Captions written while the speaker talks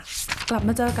กลับ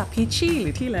มาเจอกับพีชชี่ห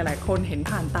รือที่หลายๆคนเห็น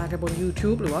ผ่านตากันบน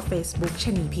YouTube หรือว่า Facebook ช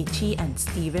นีพีชชี่ and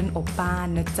Steven โอป้า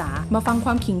นะจ๊ะมาฟังค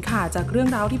วามขิงข่าจากเรื่อง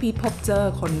ราวที่พีชพบเจอ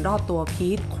คนรอบตัวพี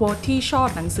ชโค้ดที่ชอบ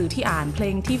หนังสือที่อ่านเพล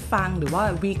งที่ฟังหรือว่า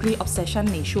weekly obsession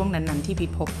ในช่วงนั้นๆที่พี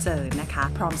ชพบเจอนะคะ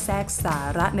พร้อมแทรกสา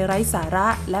ระในไร้สาระ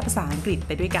และภาษาอังกฤษไ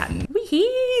ปด้วยกันวิฮิ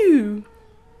ว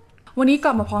วันนี้ก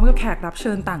ลับมาพร้อมกับแขกรับเ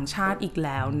ชิญต่างชาติอีกแ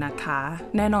ล้วนะคะ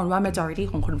แน่นอนว่า majority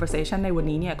ของ conversation ในวัน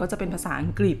นี้เนี่ยก็จะเป็นภาษาอั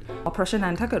งกฤษเพราะฉะนั้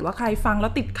นถ้าเกิดว่าใครฟังแล้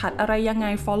วติดขัดอะไรยังไง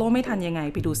follow ไม่ทันยังไง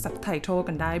ไปดู subtitle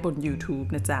กันได้บน YouTube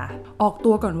นะจ๊ะออก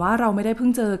ตัวก่อนว่าเราไม่ได้เพิ่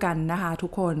งเจอกันนะคะทุ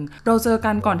กคนเราเจอ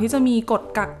กันก่อนที่จะมีกฎ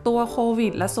กักตัวโควิ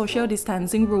ดและ social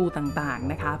distancing rule ต่าง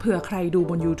ๆนะคะเผื่อใครดู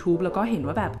บน YouTube แล้วก็เห็น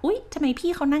ว่าแบบอุ๊ยทำไม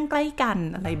พี่เขานั่งใกล้กัน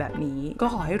อะไรแบบนี้ก็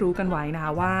ขอให้รู้กันไว้นะค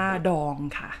ะว่าดอง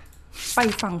ค่ะไป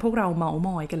ฟังพวกเราเมาท์ม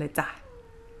อยกันเลยจ้ะ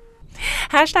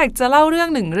แฮชแท็กจะเล่าเรื่อง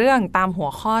หนึ่งเรื่องตามหัว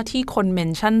ข้อที่คนเม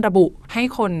นชั่นระบุให้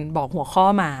คนบอกหัวข้อ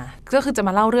มาก็คือจะม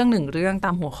าเล่าเรื่องหนึ่งเรื่องต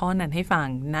ามหัวข้อนั้นให้ฟัง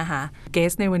นะคะเก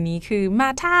สในวันนี้คือมา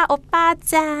ท่าโอป้า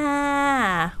จ้า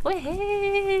เว้ย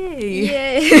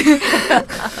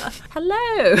Hello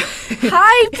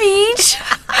Hi Peach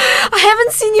I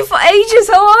haven't seen you for ages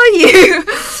how are you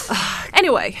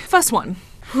Anyway first one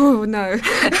Oh no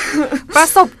ประ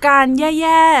สบการณ์แ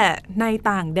ย่ๆใน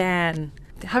ต่างแดน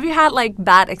Have you had like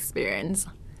bad experience,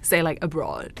 say like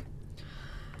abroad?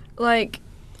 Like,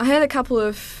 I had a couple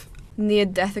of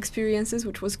near-death experiences,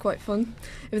 which was quite fun,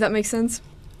 if that makes sense.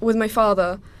 With my father,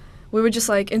 we were just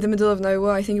like in the middle of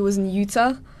nowhere. I think it was in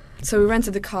Utah. So we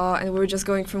rented a car and we were just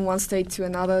going from one state to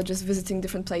another, just visiting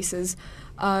different places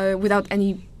without any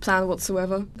plan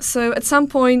whatsoever. So at some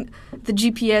point, the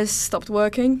GPS stopped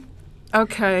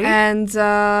working.Okay. And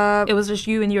it was just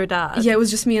you and your dad? Yeah, it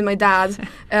was just me and my dad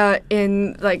in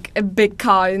like a big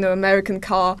car, you know, American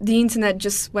car. The internet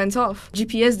just went off.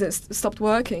 GPS just stopped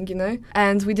working, you know,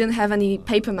 and we didn't have any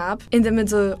paper map in the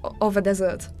middle of a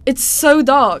desert. It's so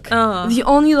dark. The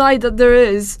only light that there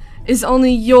is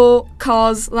only your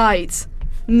car's light.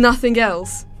 Nothing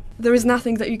else. There is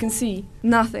nothing that you can see.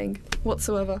 Nothing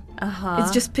whatsoever.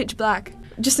 It's just pitch black.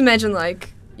 Just imagine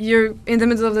like...You're in the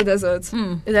middle of the desert,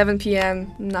 11 p.m.,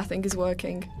 nothing is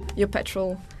working. Your petrol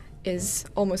is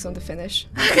almost on the finish.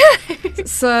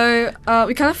 So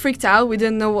we kind of freaked out. We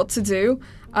didn't know what to do.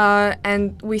 And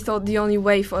we thought the only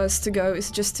way for us to go is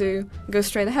just to go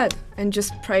straight ahead and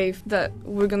just pray that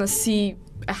we're going to see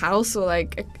a house or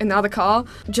like another car.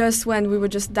 Just when we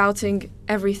were just doubting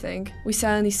everything, we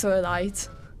suddenly saw a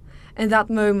light.And that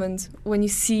moment, when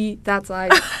you see that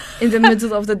light in the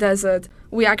middle of the desert,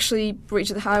 we actually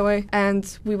reached the highway and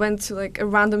we went to like a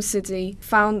random city,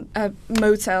 found a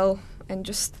motel and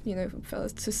just, you know, fell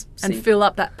to sleep. And fill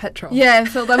up that petrol. Yeah,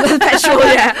 filled up with petrol,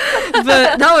 yeah. But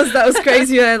that was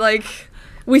crazy, yeah,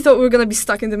 like...We thought we were going to be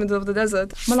stuck in the middle of the desert.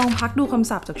 มาลองพักดูคำ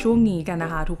ศัพท์จากช่วงนี้กันน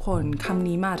ะคะทุกคนคำ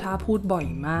นี้มาถ้าพูดบ่อย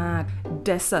มาก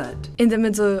desert in the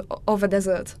middle of a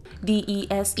desert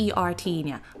D-E-S-E-R-T เ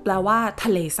นี่ยแปลว่าท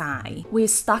ะเลทราย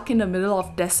we're stuck in the middle of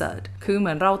desert คือเห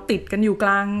มือนเราติดกันอยู่ก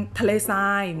ลางทะเลทรา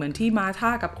ยเหมือนที่มาท่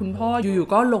ากับคุณพ่ออยู่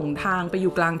ๆก็หลงทางไปอ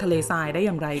ยู่กลางทะเลทรายได้อ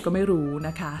ย่างไรก็ไม่รู้น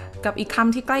ะคะกับอีกค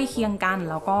ำที่ใกล้เคียงกัน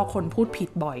แล้วก็คนพูดผิด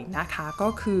บ่อยนะคะก็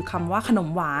คือคำว่าขนม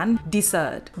หวาน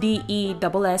dessert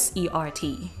D-E-S-S-E-R-T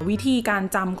วิธีการ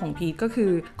จำของพีทก็คื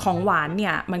อของหวานเนี่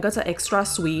ยมันก็จะ extra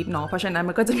sweet เนาะเพราะฉะนั้น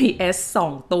มันก็จะมี s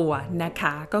 2 ตัวนะค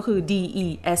ะก็คือ D E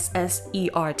S S E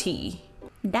R T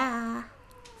ไ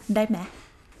ด้ไหม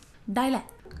ได้แหละ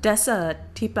desert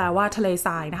ที่แปลว่าทะเลท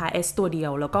รายนะคะ s ตัวเดีย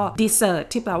วแล้วก็ dessert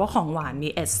ที่แปลว่าของหวานมี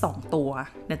s 2 ตัว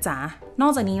นะจ๊ะนอ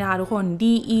กจากนี้นะคะทุกคน D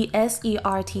E S E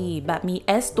R T แบบมี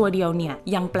s ตัวเดียวเนี่ย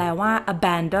ยังแปลว่า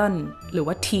abandon หรือ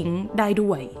ว่าทิ้งได้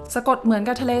ด้วยสะกดเหมือน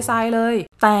กับทะเลทรายเลย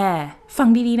แต่ฟัง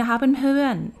ดีๆนะคะเพื่อ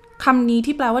นๆคำนี้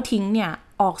ที่แปลว่าทิ้งเนี่ย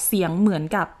ออกเสียงเหมือน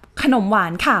กับขนมหวา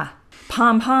นค่ะพา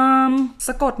มส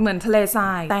ะกดเหมือนทะเลทร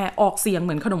ายแต่ออกเสียงเห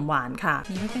มือนขนมหวานค่ะ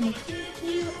Never gonna give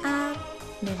you up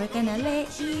Never gonna let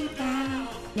you down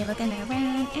Never gonna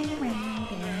run around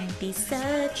and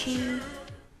desert you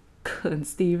เขิน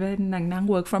สตีเวนนั่ง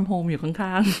work from home อยู่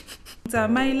ข้างๆจะ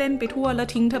ไม่เล่นไปทั่วแล้ว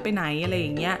ทิ้งเธอไปไหนอะไรอย่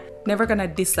างเงี้ย Never gonna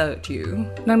desert you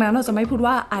ดังนั้นเราจะไม่พูด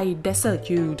ว่า I desert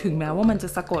you ถึงแม้ว่ามันจะ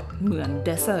สะกดเหมือน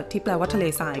desert ที่แปลว่าทะเล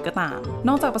ทรายก็ตามน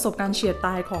อกจากประสบการณ์เฉียดต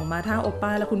ายของมาท่าโอป้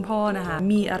าและคุณพ่อนะคะ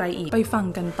มีอะไรอีกไปฟัง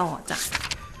กันต่อจ้ะ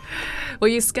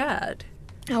Were you scared?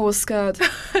 I was scared.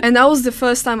 And that was the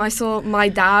first time I saw my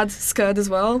dad scared as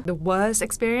well. The worst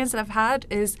experience that I've had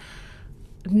is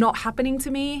not happening to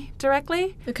me directly.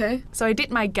 Okay. So I did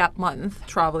my gap month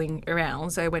traveling around.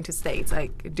 So I went to States,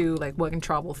 like do like work and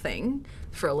travel thing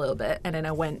for a little bit. And then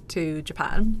I went to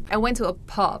Japan. I went to a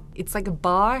pub. It's like a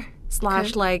bar slash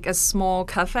like a small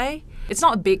cafe. It's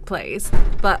not a big place,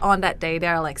 but on that day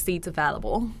there are like seats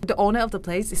available. The owner of the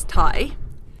place is Thai.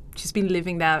 She's been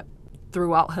living there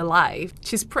throughout her life.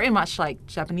 She's pretty much like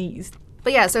Japanese.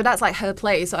 But yeah, so that's like her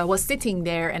place. So I was sitting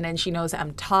there and then she knows that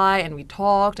I'm Thai and we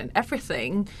talked and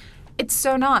everything. It's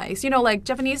so nice. You know, like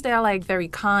Japanese, they are like very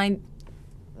kind.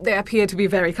 They appear to be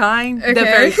very kind. Okay.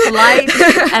 They're very polite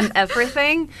and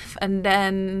everything. And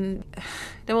then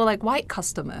there were like white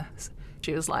customers.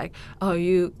 She was like, oh,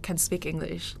 you can speak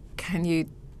English. Can you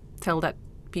tell that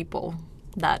people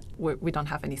that we don't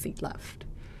have any seat left?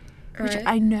 Which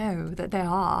Right. I know that there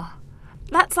are.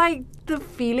 That's like the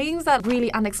feelings that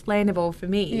really unexplainable for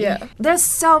me. Yeah. There's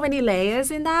so many layers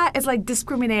in that. It's like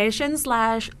discrimination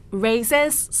slash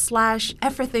racist slash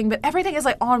everything, but everything is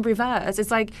like on reverse.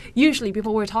 It's like usually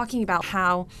people were talking about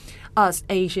how us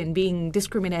Asian being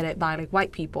discriminated by like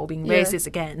white people being Yeah. racist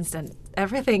against and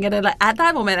everything. And then like at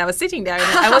that moment I was sitting there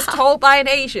and I was told by an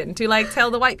Asian to like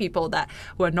tell the white people that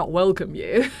we're not welcome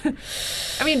you.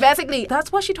 I mean, basically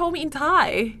that's what she told me in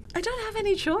Thai. I don't have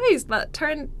any choice but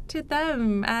turn to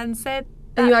them and said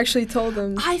And you actually told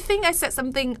them. I think I said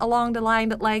something along the line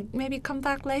that like maybe come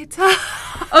back later.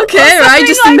 Okay, right?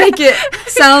 Just to make it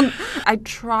sound. I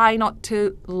try not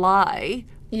to lie.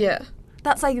 Yeah.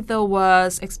 That's like the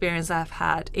worst experience I've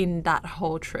had in that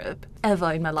whole trip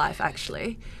ever in my life,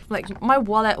 actually. Like my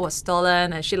wallet was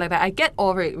stolen and shit like that. I get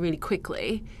over it really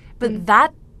quickly. But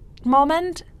that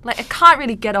moment, like I can't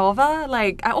really get over.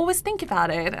 Like I always think about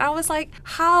it. I was like,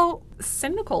 how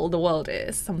cynical the world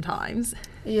is sometimes.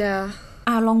 Yeah.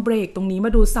 ลองเบรกตรงนี้ม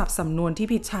าดูศัพท์สำนวนที่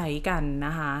พิชใช้กันน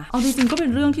ะคะเอาจริงๆก็เป็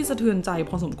นเรื่องที่สะเทือนใจ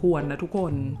พอสมควรนะทุกค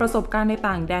นประสบการณ์ใน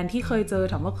ต่างแดนที่เคยเจอ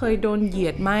ถามว่าเคยโดนเหยี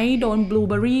ยดไหมโดนบลู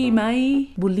เบอรี่ไหม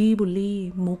บูลลี่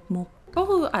มุกก็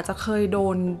คืออาจจะเคยโด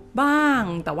นบ้าง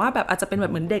แต่ว่าแบบอาจจะเป็นแบ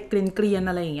บเหมือนเด็กเกรียนๆ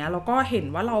อะไรอย่างเงี้ยแล้วก็เห็น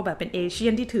ว่าเราแบบเป็นเอเชีย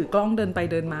นที่ถือกล้องเดินไป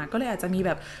เดินมาก็เลยอาจจะมีแ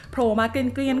บบโผล่มาเก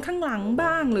รียนๆข้างหลัง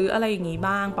บ้างหรืออะไรอย่างงี้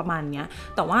บ้างประมาณเนี้ย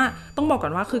แต่ว่าต้องบอกก่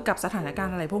อนว่าคือกับสถานการ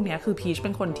ณ์อะไรพวกเนี้ยคือพีชเป็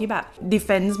นคนที่แบบ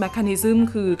defense mechanism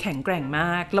คือแข็งแกร่งม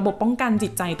ากระบบป้องกันจิ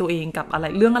ตใจตัวเองกับอะไร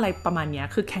เรื่องอะไรประมาณเนี้ย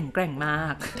คือแข็งแกร่งมา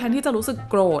กแทนที่จะรู้สึก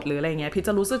โกรธหรืออะไรเงี้ยพีชจ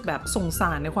ะรู้สึกแบบสงส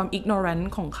ารในความ ignorant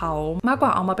ของเขามากกว่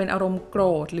าเอามาเป็นอารมณ์โกร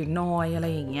ธหรือนอยอะไร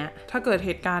อย่างเงี้ยถ้าเกิดเ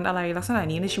หตุการณ์อะไรลักษณะ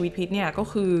นี้ในชีวิตพีชเนี่ยก็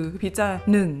คือพีชจะ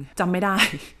 1. จำไม่ได้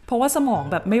เพราะว่าสมอง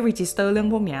แบบไม่ register เรื่อง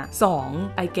พวกเนี้ย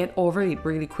 2. I get over it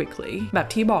really quickly แบบ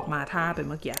ที่บอกมาท่าเป็น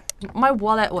เมื่อกี้ My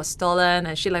wallet was stolen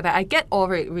and shit like that. I get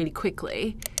over it really quickly.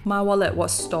 My wallet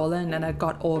was stolen and I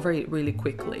got over it really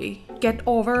quickly get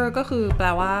over ก็คือแปล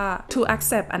ว่า to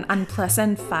accept an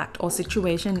unpleasant fact or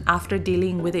situation after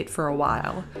dealing with it for a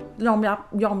while ยอม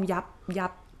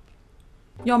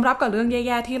รับกับเรื่องแ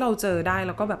ย่ๆที่เราเจอได้แ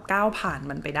ล้วก็แบบก้าวผ่าน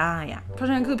มันไปได้อะเพราะฉ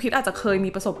ะนั้นคือพีทอาจจะเคยมี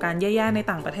ประสบการณ์แย่ๆใน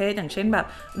ต่างประเทศอย่างเช่นแบบ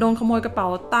โดนขโมยกระเป๋า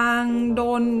ตังค์โด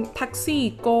นแท็กซี่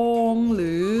โกงห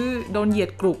รือโดนเหยีย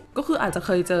ดกรุบก็คืออาจจะเค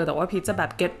ยเจอแต่ว่าพีทจะแบ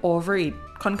บ get over it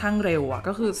ค่อนข้างเร็วอะ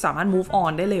ก็คือสามารถ move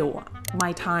on ได้เร็วอะ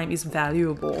My time is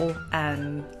valuable and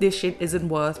this shit isn't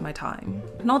worth my time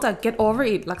นอกจาก get over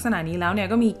it ลักษณะนี้แล้วเนี่ย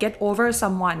ก็มี get over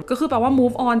someone ก็คือแปลว่า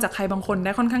move on จากใครบางคนไ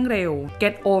ด้ค่อนข้างเร็ว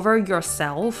get over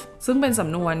yourself ซึ่งเป็นส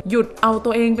ำนวนหยุดเอา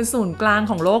ตัวเองเป็นศูนย์กลาง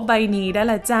ของโลกใบนี้ได้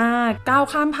ละจ้าก้าว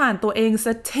ข้ามผ่านตัวเอง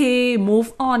สักที move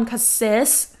on ค่ะ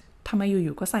sis ทำไมอ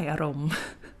ยู่ๆก็ใส่อารมณ์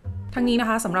ทั้งนี้นะ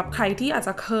คะสำหรับใครที่อาจจ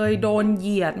ะเคยโดนเห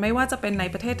ยียดไม่ว่าจะเป็นใน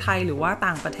ประเทศไทยหรือว่า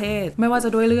ต่างประเทศไม่ว่าจะ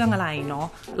ด้วยเรื่องอะไรเนาะ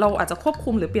เราอาจจะควบ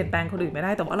คุมหรือเปลี่ยนแปลงคนอื่นไม่ไ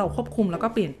ด้แต่ว่าเราควบคุมแล้วก็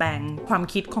เปลี่ยนแปลงความ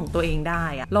คิดของตัวเองได้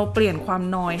อะเราเปลี่ยนความ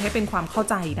นอยให้เป็นความเข้า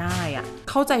ใจได้อะ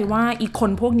เข้าใจว่าอีกค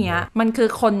นพวกเนี้ยมันคือ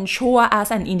คนชั่ว as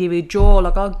an individual แ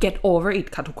ล้วก็ get over it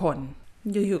ค่ะทุกคน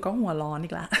อยู่ๆก็หัวร้อนอี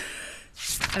กแล้ว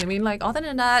I mean, like, other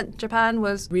than that, Japan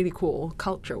was really cool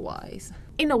culture-wise.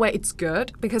 In a way, it's good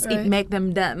because Right. it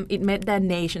made their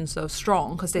nation so strong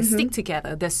because they stick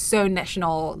together. They're so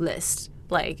nationalist.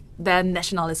 Like, their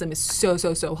nationalism is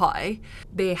so high.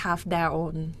 They have their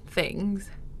own things.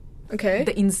 Okay.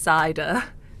 The insider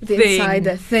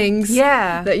things Yeah.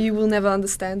 that you will never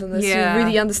understand unless you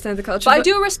really understand the culture. But I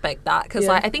do respect that because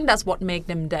Yeah. like, I think that's what made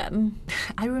them them.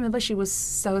 I remember she was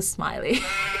so smiley.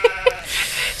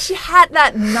 She had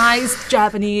that nice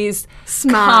Japanese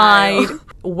Smile. kind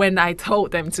when I told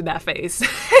them to their face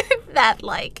that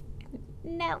like,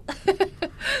 no.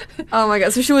 Oh my god,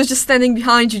 so she was just standing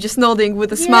behind you, just nodding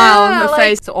with a smile on her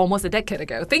face. So almost a decade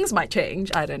ago. Things might change,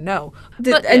 I don't know.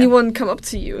 Did But, yeah, anyone come up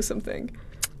to you or something?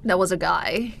 there was a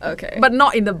guy. Okay. But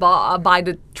not in the bar, by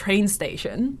the train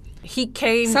station. He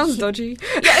came. Sounds dodgy.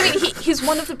 Yeah, I mean, he's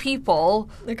one of the people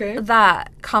Okay.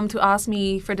 that come to ask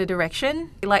me for the direction.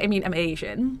 Like, I mean, I'm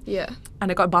Asian. Yeah.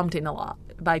 And I got bumped in a lot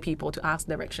by people to ask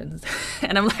directions.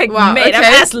 And I'm like, Wow, mate, okay.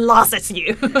 I'm as lost as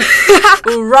you.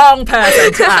 Wrong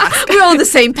person to ask. We're on the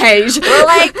same page. We're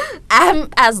like, I'm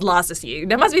as lost as you.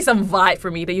 There must be some vibe for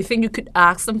me that you think you could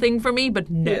ask something for me, but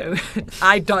no,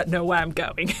 I don't know where I'm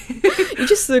going. You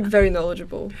just look very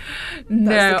knowledgeable.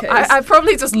 No, That's the case. I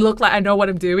probably just look like I know what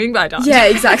I'm doing, but I don't. Yeah,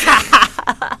 exactly.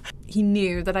 He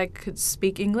knew that I could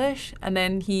speak English, and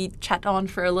then he chat on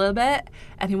for a little bit,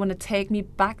 and he wanted to take me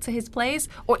back to his place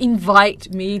or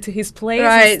invite me to his place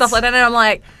Right. and stuff like that. And I'm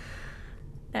like,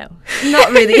 no.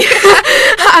 Not really.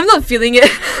 I'm not feeling it.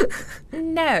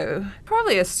 No.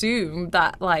 Probably assumed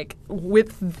that, like,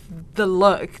 with the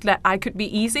look, that I could be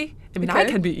easy. I mean, I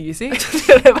Okay. can be easy.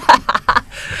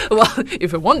 Well,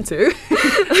 if I want to.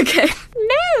 Okay.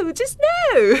 No, just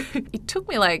no. It took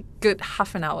me like good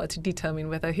half an hour to determine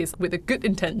whether he's with a good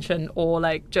intention or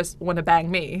like just want to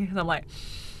bang me. And I'm like,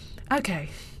 okay,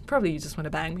 probably you just want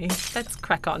to bang me. Let's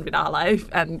crack on with our life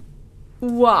and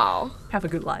Wow. have a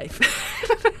good life.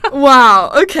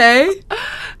 Wow. Okay.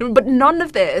 But none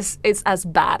of this is as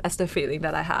bad as the feeling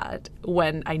that I had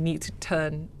when I need to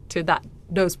turn to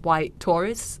those white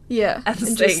tourists Yeah. and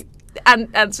and say just-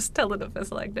 and just tell them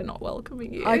it's like they're not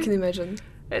welcoming you. I can imagine.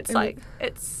 It's I mean- like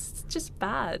it's just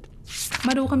bad. ม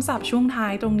าดูคำศัพท์ช่วงท้า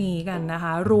ยตรงนี้กันนะค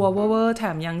ะ รัวเวอร์แถ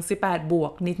มยัง18 บว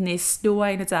กนิดๆด้วย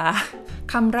นะจ๊ะ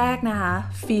คำแรกนะคะ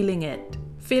feeling it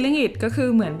feeling it ก็คือ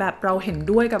เหมือนแบบเราเห็น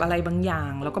ด้วยกับอะไรบางอย่า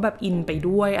ง แล้วก็แบบอินไป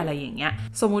ด้วยอะไรอย่างเงี้ย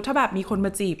สมมุติถ้าแบบมีคนม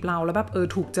าจีบเราแล้วแบบ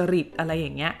ถูกจริตอะไรอย่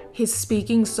างเงี้ย he's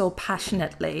speaking so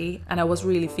passionately and I was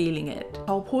really feeling it เ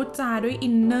ขาพูดจาด้วยอิ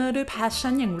นเนอร์ด้วย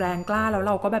passion อย่างแรงกล้าแล้วเ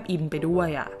ราก็แบบอินไปด้วย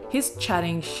อ่ะ he's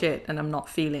chatting shit and I'm not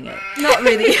feeling it Not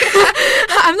really.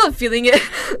 I'm not feeling it.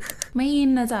 ไม่อิน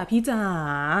นะจ๊ะพี่จ๋า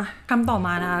คำต่อม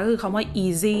านะคะก็คือคำว่า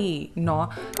easy เนาะ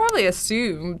Probably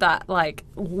assumed that like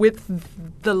with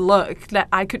the look that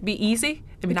I could be easy.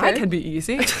 I mean, I Okay. can be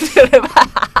easy.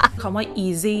 คำว่า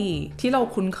easy ที่เรา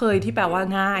คุ้นเคยที่แปลว่า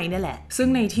ง่ายนี่แหละ ซึ่ง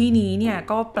ในที่นี้เนี่ย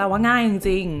ก็แปลว่าง่ายจ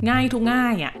ริงๆง่ายทุกง่า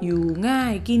ยอ่ะอยู่ง่า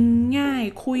ยกินง่าย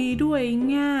คุยด้วย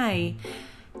ง่าย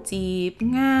จีบ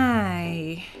ง่าย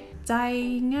ใจ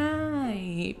ง่าย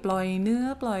ปล่อยเนื้อ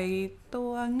ปล่อยตั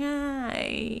วง่าย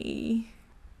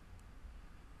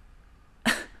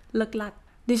เลิกลัก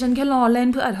ดิฉันแค่ล้อเล่น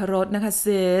เพื่ออรรถรสนะคะ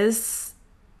ซิส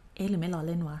หรือไม่ล้อ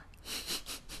เล่นวะ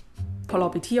พอเรา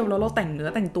ไปเที่ยวแล้วเราแต่งเนื้อ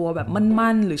แต่งตัวแบบ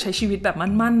มั่นๆหรือใช้ชีวิตแบบ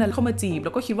มั่นๆนะเข้ามาจีบแ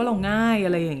ล้วก็คิดว่าเราง่ายอ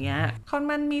ะไรอย่างเงี้ยคน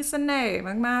มันมีเสน่ห์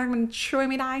มากๆมันช่วย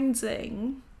ไม่ได้จริง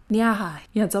ๆเนี่ยค่ะ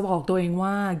อยากจะบอกตัวเอง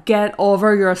ว่า get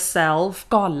over yourself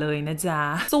ก่อนเลยนะจ๊ะ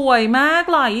สวยมาก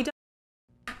เลย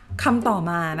คำต่อ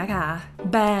มานะคะ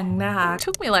แบงนะคะ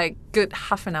Took me like good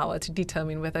half an hour to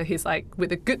determine whether he's like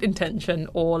with a good intention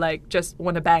or like just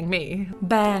want to bang me.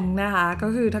 แบงนะคะก็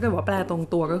คือถ้าเกิดว่าแปลตรง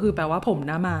ตัวก็คือแปลว่าผมห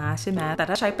น้าม้าใช่ไหมแต่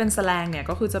ถ้าใช้เป็นสแลงเนี่ย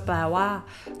ก็คือจะแปลว่า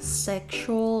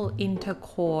sexual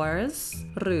intercourse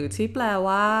หรือที่แปล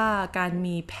ว่าการ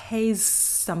มีเพศ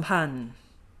สัมพันธ์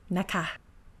นะคะ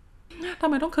ทำ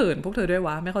ไมต้องเขินพวกเธอด้วยว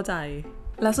ะไม่เข้าใจ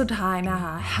และสุดท้ายนะค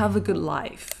ะ have a good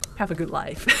life Have a good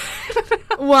life.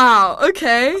 Wow.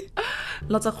 Okay.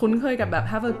 เราจะคุ้นเคยกับแบบ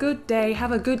have a good day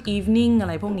have a good evening อะ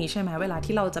ไรพวกนี้ใช่ไหมเวลา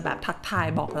ที่เราจะแบบทักทาย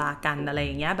บอกลากันอะไรอ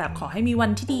ย่างเงี้ยแบบขอให้มีวั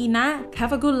นที่ดีนะ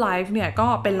have a good life เนี่ยก็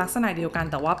เป็นลักษณะเดียวกัน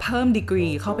แต่ว่าเพิ่ม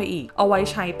degree เข้าไปอีกเอาไว้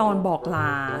ใช้ตอนบอกล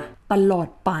าตลอด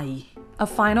ไป a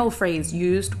final phrase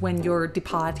used when you're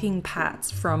departing paths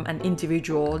from an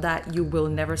individual that you will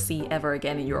never see ever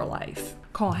again in your life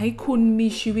ขอให้คุณมี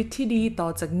ชีวิตที่ดีต่อ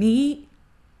จากนี้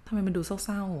ทำไมมันดูเ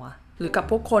ศร้าๆวะหรือกับ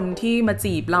พวกคนที่มา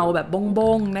จีบเราแบบบ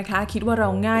งๆนะคะคิดว่าเรา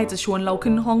ง่ายจะชวนเรา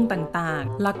ขึ้นห้องต่าง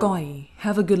ๆลาก่อย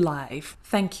have a good life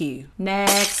thank you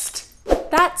next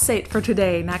That's it for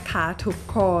today นะคะทุก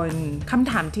คนคำ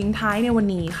ถามทิ้งท้ายในวัน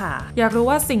นี้ค่ะอยากรู้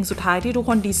ว่าสิ่งสุดท้ายที่ทุก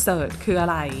คน dessert คืออะ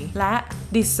ไรและ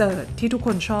dessert ที่ทุกค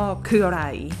นชอบคืออะไร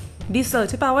dessert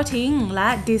ที่แปลว่าทิ้งและ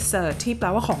dessert ที่แปล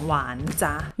ว่าของหวาน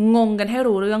จ้ะงงกันให้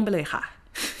รู้เรื่องไปเลยค่ะ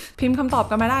พิมพ์คำตอบ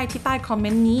กันมาได้ที่ใต้คอมเม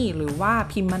นต์นี้หรือว่า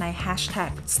พิมพ์มาใน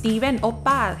hashtag Steven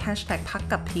Oppa hashtag พัก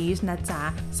กับพีชนะจ๊ะ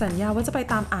สัญญาว่าจะไป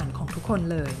ตามอ่านของทุกคน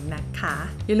เลยนะคะ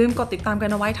อย่าลืมกดติดตามกัน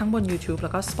เอาไว้ทั้งบน YouTube แล้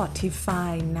วก็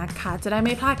Spotify นะคะจะได้ไ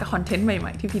ม่พลาดกับคอนเทนต์ให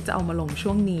ม่ๆที่พีชจะเอามาลง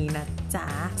ช่วงนี้นะจ๊ะ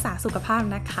รักษาสุขภาพ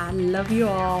นะคะ love you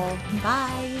all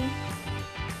bye